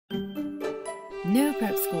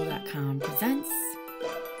NoPrepSchool.com presents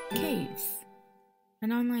Caves,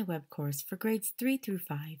 an online web course for grades 3 through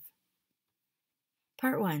 5.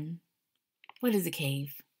 Part 1. What is a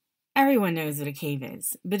cave? Everyone knows what a cave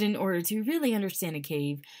is, but in order to really understand a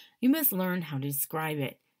cave, you must learn how to describe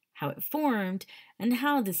it, how it formed, and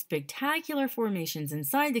how the spectacular formations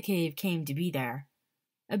inside the cave came to be there.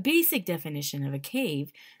 A basic definition of a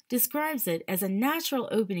cave describes it as a natural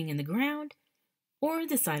opening in the ground or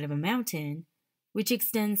the side of a mountain, which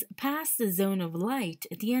extends past the zone of light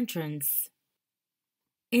at the entrance.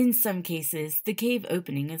 In some cases, the cave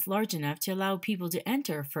opening is large enough to allow people to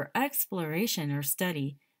enter for exploration or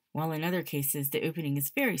study, while in other cases the opening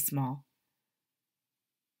is very small.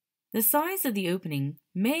 The size of the opening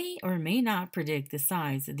may or may not predict the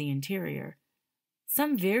size of the interior.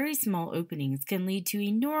 Some very small openings can lead to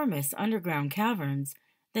enormous underground caverns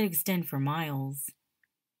that extend for miles.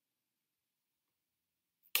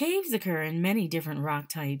 Caves occur in many different rock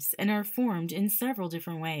types and are formed in several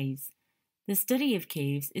different ways. The study of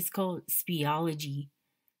caves is called speleology,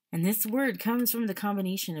 and this word comes from the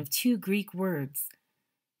combination of two Greek words,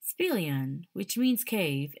 speleon, which means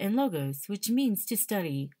cave, and logos, which means to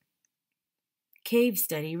study. Cave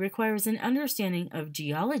study requires an understanding of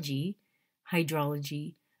geology,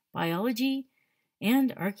 hydrology, biology,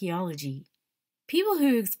 and archaeology. People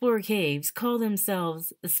who explore caves call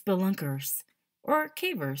themselves spelunkers, or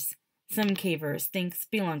cavers. Some cavers think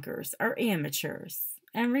spelunkers are amateurs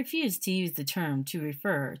and refuse to use the term to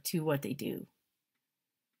refer to what they do.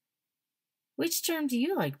 Which term do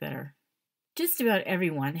you like better? Just about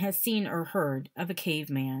everyone has seen or heard of a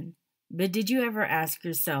caveman, but did you ever ask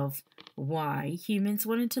yourself why humans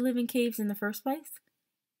wanted to live in caves in the first place?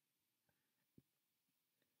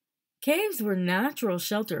 Caves were natural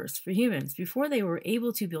shelters for humans before they were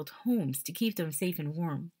able to build homes to keep them safe and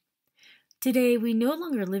warm. Today, we no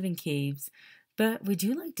longer live in caves, but we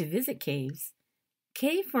do like to visit caves.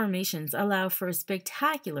 Cave formations allow for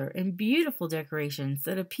spectacular and beautiful decorations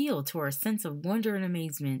that appeal to our sense of wonder and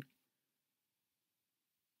amazement.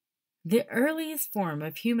 The earliest form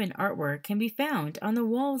of human artwork can be found on the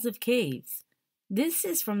walls of caves. This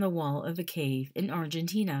is from the wall of a cave in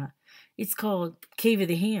Argentina. It's called Cave of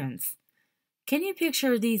the Hands. Can you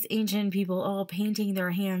picture these ancient people all painting their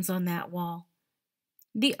hands on that wall?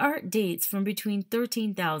 The art dates from between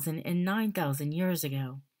 13,000 and 9,000 years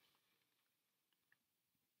ago.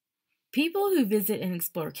 People who visit and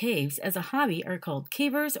explore caves as a hobby are called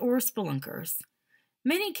cavers or spelunkers.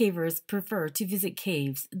 Many cavers prefer to visit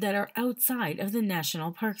caves that are outside of the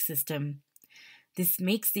national park system. This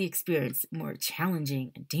makes the experience more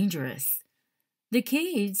challenging and dangerous. The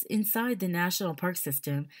caves inside the national park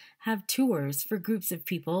system have tours for groups of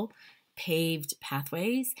people, paved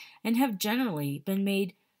pathways, and have generally been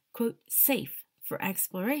made, quote, safe for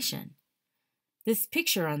exploration. This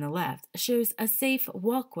picture on the left shows a safe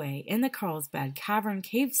walkway in the Carlsbad Cavern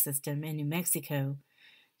Cave System in New Mexico.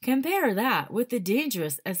 Compare that with the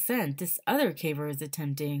dangerous ascent this other caver is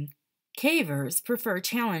attempting. Cavers prefer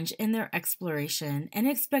challenge in their exploration and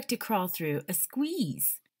expect to crawl through a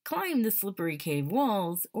squeeze, climb the slippery cave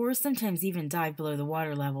walls, or sometimes even dive below the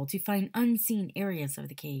water level to find unseen areas of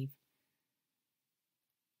the cave.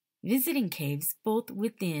 Visiting caves both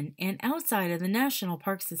within and outside of the national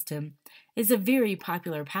park system is a very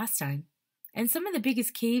popular pastime, and some of the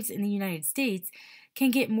biggest caves in the United States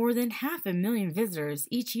can get more than 500,000 visitors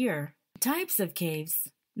each year. Types of caves.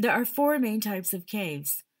 There are 4 main types of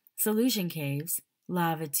caves: solution caves,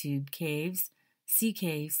 lava tube caves, sea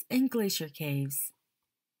caves, and glacier caves.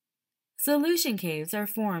 Solution caves are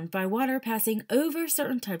formed by water passing over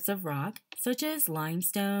certain types of rock, such as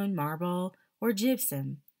limestone, marble, or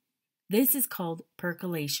gypsum. This is called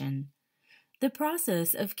percolation. The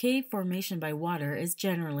process of cave formation by water is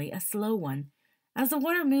generally a slow one. As the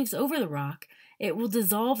water moves over the rock, it will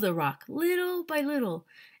dissolve the rock little by little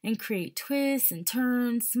and create twists and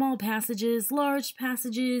turns, small passages, large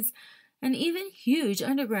passages, and even huge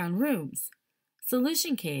underground rooms.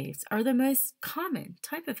 Solution caves are the most common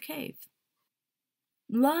type of cave.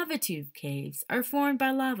 Lava tube caves are formed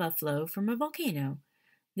by lava flow from a volcano.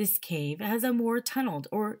 This cave has a more tunneled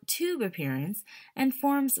or tube appearance and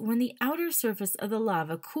forms when the outer surface of the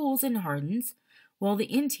lava cools and hardens, while the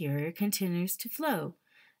interior continues to flow.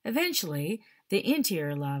 Eventually, the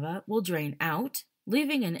interior lava will drain out,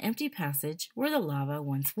 leaving an empty passage where the lava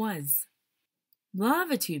once was.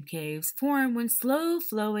 Lava tube caves form when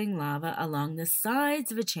slow-flowing lava along the sides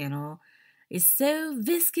of a channel is so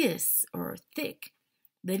viscous or thick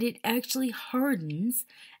that it actually hardens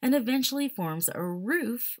and eventually forms a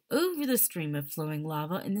roof over the stream of flowing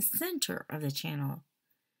lava in the center of the channel.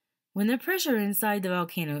 When the pressure inside the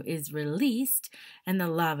volcano is released and the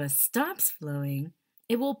lava stops flowing,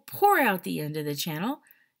 it will pour out the end of the channel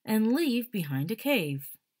and leave behind a cave.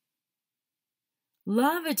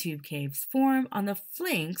 Lava tube caves form on the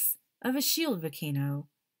flanks of a shield volcano.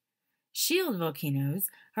 Shield volcanoes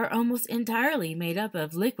are almost entirely made up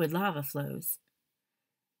of liquid lava flows.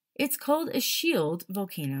 It's called a shield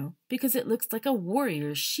volcano because it looks like a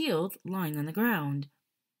warrior's shield lying on the ground.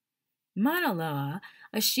 Mauna Loa,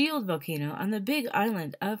 a shield volcano on the Big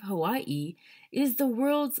Island of Hawaii, is the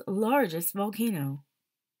world's largest volcano.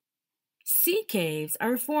 Sea caves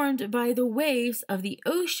are formed by the waves of the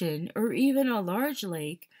ocean or even a large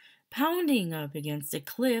lake pounding up against a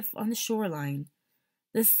cliff on the shoreline.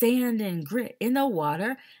 The sand and grit in the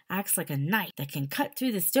water acts like a knife that can cut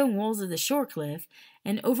through the stone walls of the shore cliff,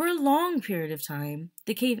 and over a long period of time,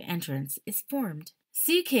 the cave entrance is formed.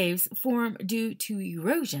 Sea caves form due to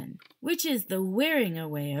erosion, which is the wearing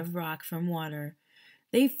away of rock from water.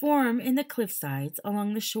 They form in the cliff sides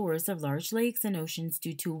along the shores of large lakes and oceans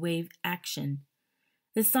due to wave action.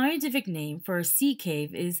 The scientific name for a sea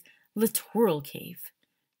cave is littoral cave.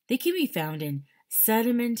 They can be found in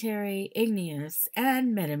sedimentary, igneous,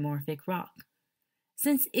 and metamorphic rock.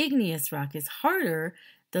 Since igneous rock is harder,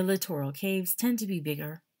 the littoral caves tend to be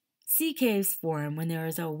bigger. Sea caves form when there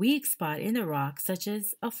is a weak spot in the rock, such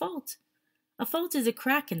as a fault. A fault is a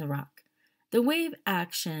crack in the rock. The wave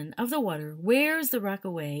action of the water wears the rock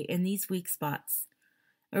away in these weak spots.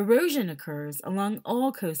 Erosion occurs along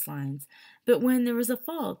all coastlines, but when there is a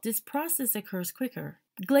fault, this process occurs quicker.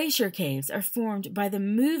 Glacier caves are formed by the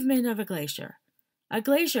movement of a glacier. A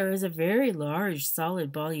glacier is a very large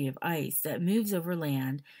solid body of ice that moves over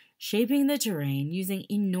land, shaping the terrain using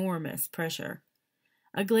enormous pressure.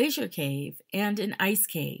 A glacier cave and an ice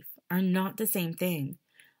cave are not the same thing.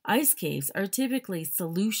 Ice caves are typically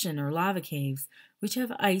solution or lava caves, which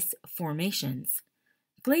have ice formations.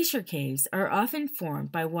 Glacier caves are often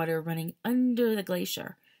formed by water running under the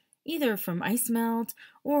glacier, either from ice melt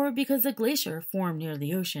or because the glacier formed near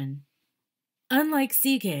the ocean. Unlike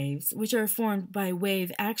sea caves, which are formed by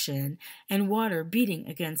wave action and water beating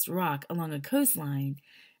against rock along a coastline,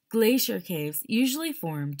 glacier caves usually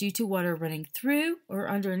form due to water running through or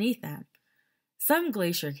underneath them. Some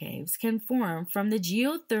glacier caves can form from the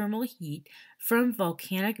geothermal heat from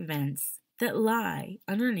volcanic vents that lie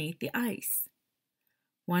underneath the ice.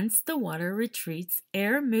 Once the water retreats,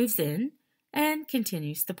 air moves in and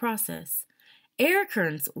continues the process. Air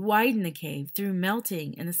currents widen the cave through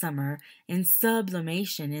melting in the summer and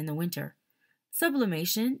sublimation in the winter.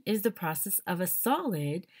 Sublimation is the process of a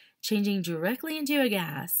solid changing directly into a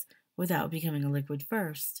gas without becoming a liquid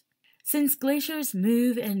first. Since glaciers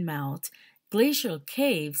move and melt, glacial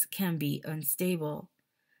caves can be unstable.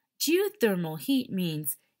 Geothermal heat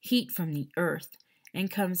means heat from the earth and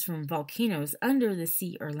comes from volcanoes under the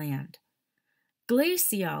sea or land.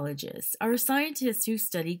 Glaciologists are scientists who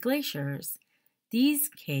study glaciers. These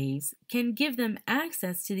caves can give them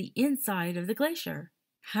access to the inside of the glacier.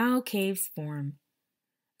 How caves form.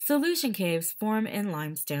 Solution caves form in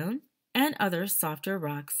limestone and other softer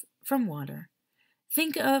rocks from water.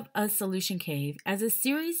 Think of a solution cave as a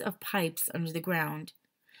series of pipes under the ground.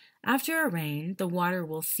 After a rain, the water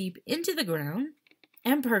will seep into the ground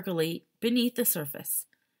and percolate beneath the surface.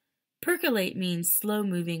 Percolate means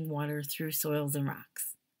slow-moving water through soils and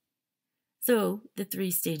rocks. So the 3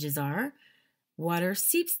 stages are: water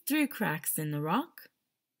seeps through cracks in the rock,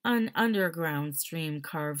 an underground stream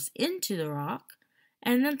carves into the rock,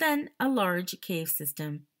 and then a large cave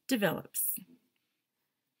system develops.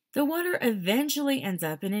 The water eventually ends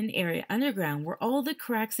up in an area underground where all the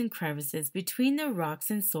cracks and crevices between the rocks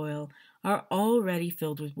and soil are already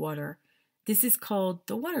filled with water. This is called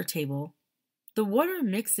the water table. The water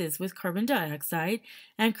mixes with carbon dioxide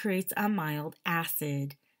and creates a mild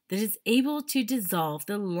acid that is able to dissolve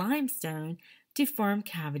the limestone to form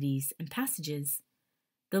cavities and passages.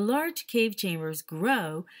 The large cave chambers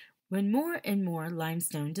grow when more and more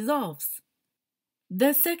limestone dissolves.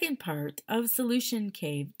 The second part of solution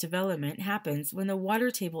cave development happens when the water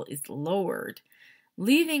table is lowered,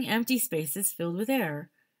 leaving empty spaces filled with air.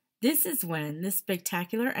 This is when the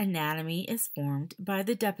spectacular anatomy is formed by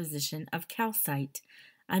the deposition of calcite,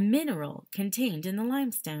 a mineral contained in the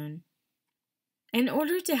limestone. In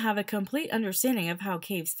order to have a complete understanding of how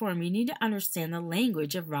caves form, you need to understand the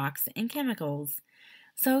language of rocks and chemicals.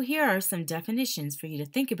 So here are some definitions for you to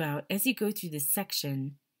think about as you go through this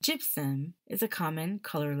section. Gypsum is a common,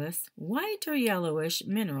 colorless, white or yellowish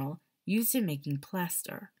mineral used in making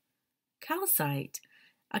plaster. Calcite,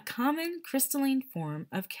 a common crystalline form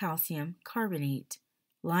of calcium carbonate.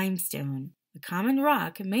 Limestone, a common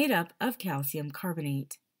rock made up of calcium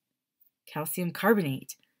carbonate. calcium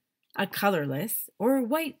carbonate, a colorless or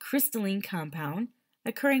white crystalline compound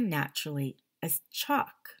occurring naturally as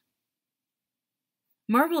chalk.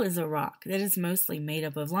 Marble is a rock that is mostly made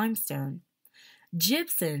up of limestone.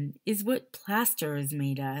 Gypsum is what plaster is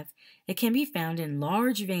made of. It can be found in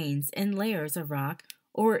large veins and layers of rock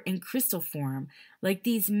or in crystal form, like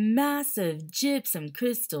these massive gypsum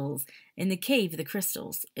crystals in the Cave of the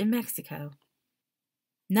Crystals in Mexico.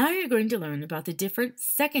 Now you're going to learn about the different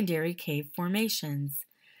secondary cave formations.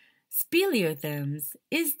 Speleothems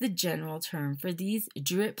is the general term for these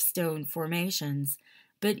dripstone formations,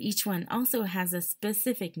 but each one also has a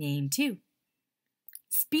specific name too.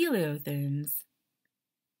 Speleothems.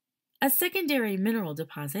 A secondary mineral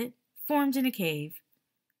deposit formed in a cave.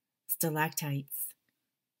 Stalactites.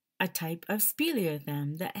 A type of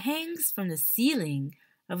speleothem that hangs from the ceiling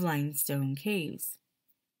of limestone caves.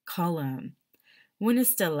 Column. When a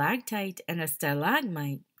stalactite and a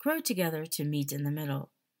stalagmite grow together to meet in the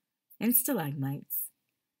middle. And stalagmites.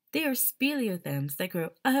 They are speleothems that grow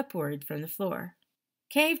upward from the floor.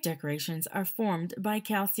 Cave decorations are formed by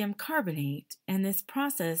calcium carbonate, and this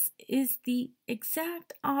process is the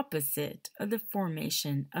exact opposite of the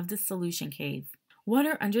formation of the solution cave.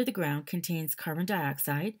 Water under the ground contains carbon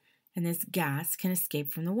dioxide, and this gas can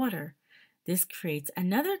escape from the water. This creates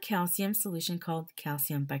another calcium solution called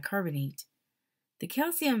calcium bicarbonate. The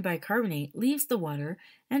calcium bicarbonate leaves the water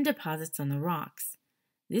and deposits on the rocks.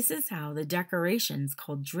 This is how the decorations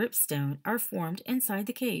called dripstone are formed inside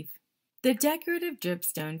the cave. The decorative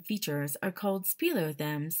dripstone features are called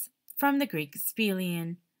speleothems, from the Greek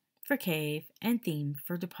speleon for cave and theme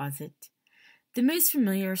for deposit. The most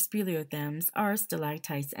familiar speleothems are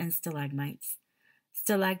stalactites and stalagmites.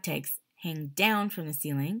 Stalactites hang down from the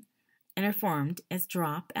ceiling and are formed as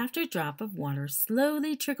drop after drop of water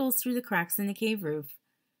slowly trickles through the cracks in the cave roof.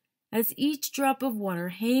 As each drop of water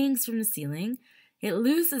hangs from the ceiling, it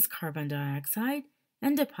loses carbon dioxide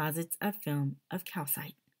and deposits a film of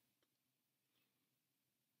calcite.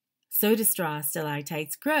 Soda straw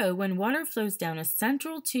stalactites grow when water flows down a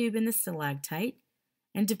central tube in the stalactite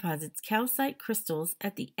and deposits calcite crystals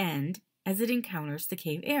at the end as it encounters the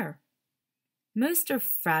cave air. Most are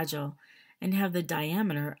fragile and have the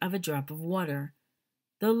diameter of a drop of water.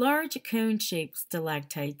 The large cone-shaped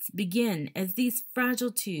stalactites begin as these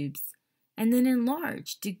fragile tubes and then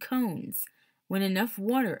enlarge to cones when enough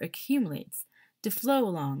water accumulates to flow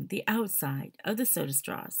along the outside of the soda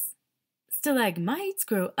straws. Stalagmites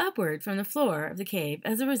grow upward from the floor of the cave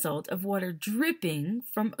as a result of water dripping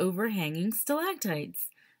from overhanging stalactites,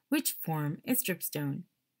 which form its dripstone.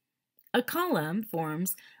 A column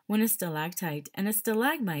forms when a stalactite and a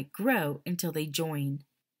stalagmite grow until they join.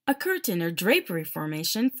 A curtain or drapery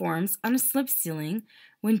formation forms on a sloped ceiling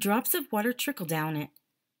when drops of water trickle down it.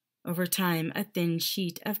 Over time, a thin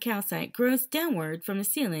sheet of calcite grows downward from the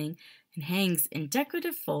ceiling and hangs in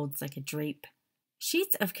decorative folds like a drape.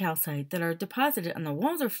 Sheets of calcite that are deposited on the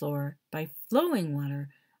walls or floor by flowing water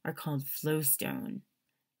are called flowstone.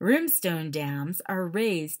 Rimstone dams are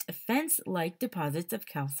raised fence-like deposits of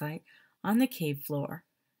calcite on the cave floor,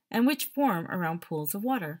 and which form around pools of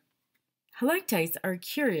water. Halactites are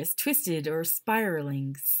curious, twisted or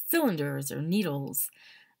spiraling cylinders or needles.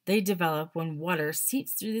 They develop when water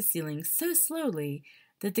seeps through the ceiling so slowly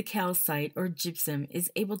that the calcite or gypsum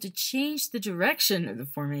is able to change the direction of the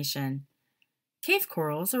formation. Cave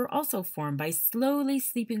corals are also formed by slowly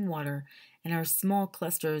seeping water and are small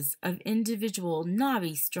clusters of individual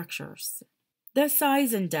knobby structures. The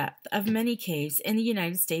size and depth of many caves in the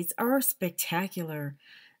United States are spectacular.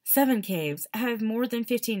 7 caves have more than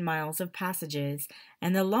 15 miles of passages,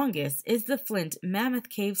 and the longest is the Flint Mammoth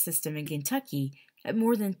Cave System in Kentucky at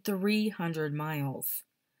more than 300 miles.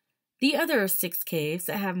 The other 6 caves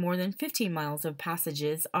that have more than 15 miles of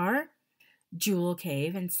passages are Jewel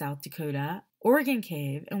Cave in South Dakota, Oregon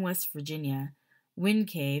Cave in West Virginia, Wind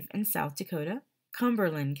Cave in South Dakota,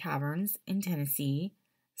 Cumberland Caverns in Tennessee,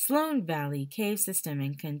 Sloan Valley Cave System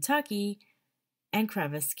in Kentucky, and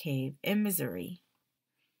Crevice Cave in Missouri.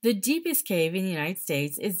 The deepest cave in the United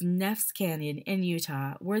States is Neff's Canyon in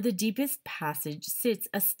Utah, where the deepest passage sits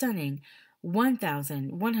a stunning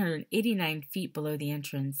 1,189 feet below the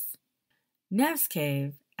entrance. Neff's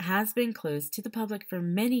Cave has been closed to the public for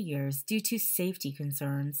many years due to safety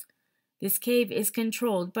concerns. This cave is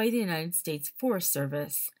controlled by the United States Forest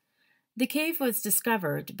Service. The cave was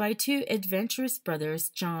discovered by 2 adventurous brothers,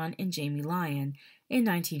 John and Jamie Lyon, in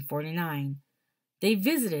 1949. They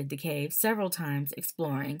visited the cave several times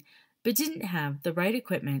exploring, but didn't have the right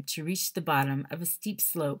equipment to reach the bottom of a steep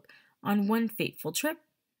slope on one fateful trip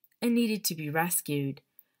and needed to be rescued.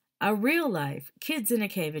 A real-life kids in a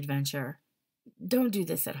cave adventure. Don't do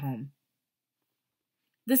this at home.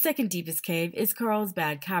 The second deepest cave is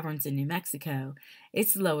Carlsbad Caverns in New Mexico.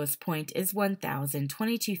 Its lowest point is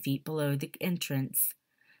 1,022 feet below the entrance.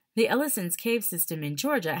 The Ellison's cave system in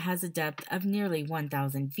Georgia has a depth of nearly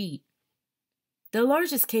 1,000 feet. The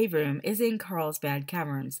largest cave room is in Carlsbad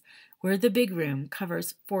Caverns, where the big room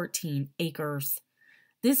covers 14 acres.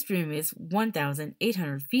 This room is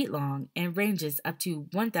 1,800 feet long and ranges up to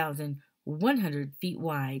 1,100 feet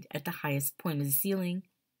wide at the highest point of the ceiling.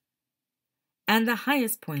 And the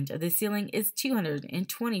highest point of the ceiling is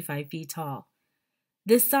 225 feet tall.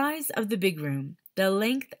 The size of the big room, the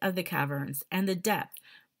length of the caverns, and the depth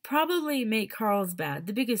probably make Carlsbad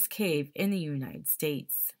the biggest cave in the United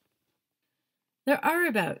States. There are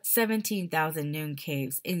about 17,000 known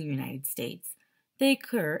caves in the United States. They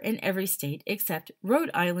occur in every state except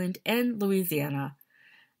Rhode Island and Louisiana.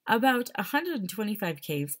 About 125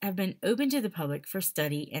 caves have been opened to the public for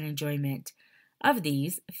study and enjoyment. Of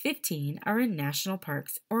these, 15 are in national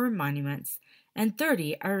parks or monuments, and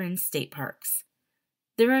 30 are in state parks.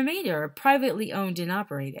 The remainder are privately owned and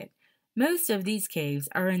operated. Most of these caves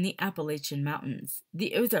are in the Appalachian Mountains,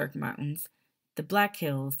 the Ozark Mountains, the Black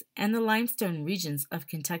Hills, and the limestone regions of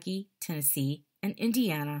Kentucky, Tennessee, and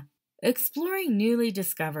Indiana. Exploring newly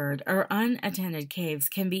discovered or unattended caves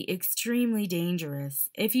can be extremely dangerous.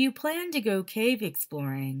 If you plan to go cave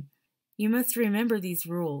exploring, you must remember these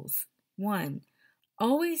rules. 1.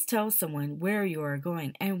 Always tell someone where you are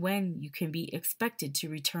going and when you can be expected to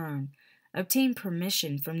return. Obtain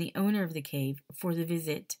permission from the owner of the cave for the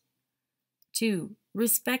visit. 2.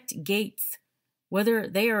 Respect gates, whether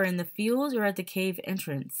they are in the field or at the cave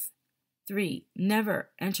entrance. 3. Never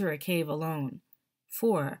enter a cave alone.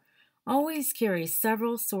 4. Always carry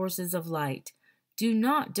several sources of light. Do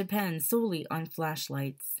not depend solely on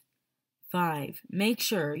flashlights. 5. Make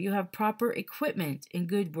sure you have proper equipment in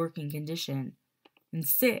good working condition. And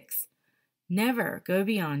 6. Never go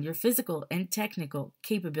beyond your physical and technical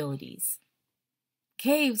capabilities.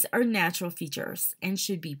 Caves are natural features and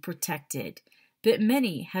should be protected, but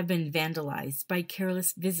many have been vandalized by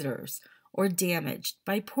careless visitors or damaged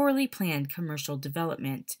by poorly planned commercial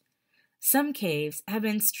development. Some caves have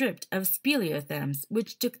been stripped of speleothems,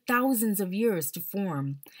 which took thousands of years to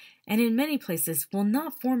form, and in many places will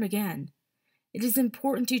not form again. It is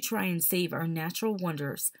important to try and save our natural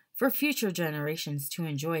wonders for future generations to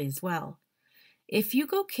enjoy as well. If you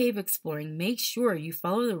go cave exploring, make sure you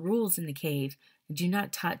follow the rules in the cave and do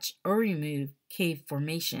not touch or remove cave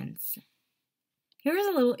formations. Here's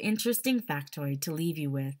a little interesting factoid to leave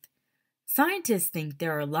you with. Scientists think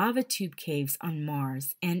there are lava tube caves on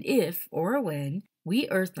Mars, and if, or when, we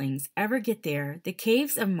Earthlings ever get there, the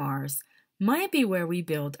caves of Mars might be where we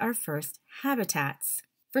build our first habitats,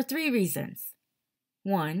 for 3 reasons.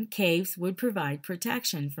 1. Caves would provide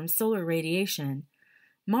protection from solar radiation.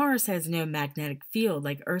 Mars has no magnetic field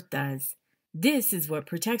like Earth does. This is what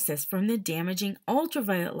protects us from the damaging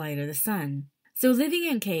ultraviolet light of the sun. So living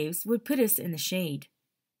in caves would put us in the shade.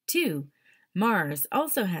 2. Mars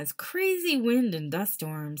also has crazy wind and dust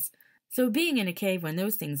storms, so being in a cave when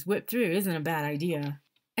those things whip through isn't a bad idea.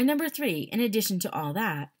 And number 3, in addition to all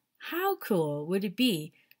that, how cool would it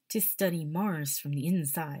be to study Mars from the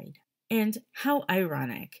inside? And how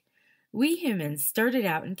ironic. We humans started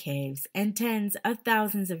out in caves, and tens of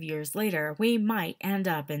thousands of years later, we might end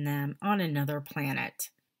up in them on another planet.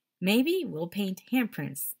 Maybe we'll paint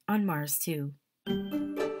handprints on Mars too.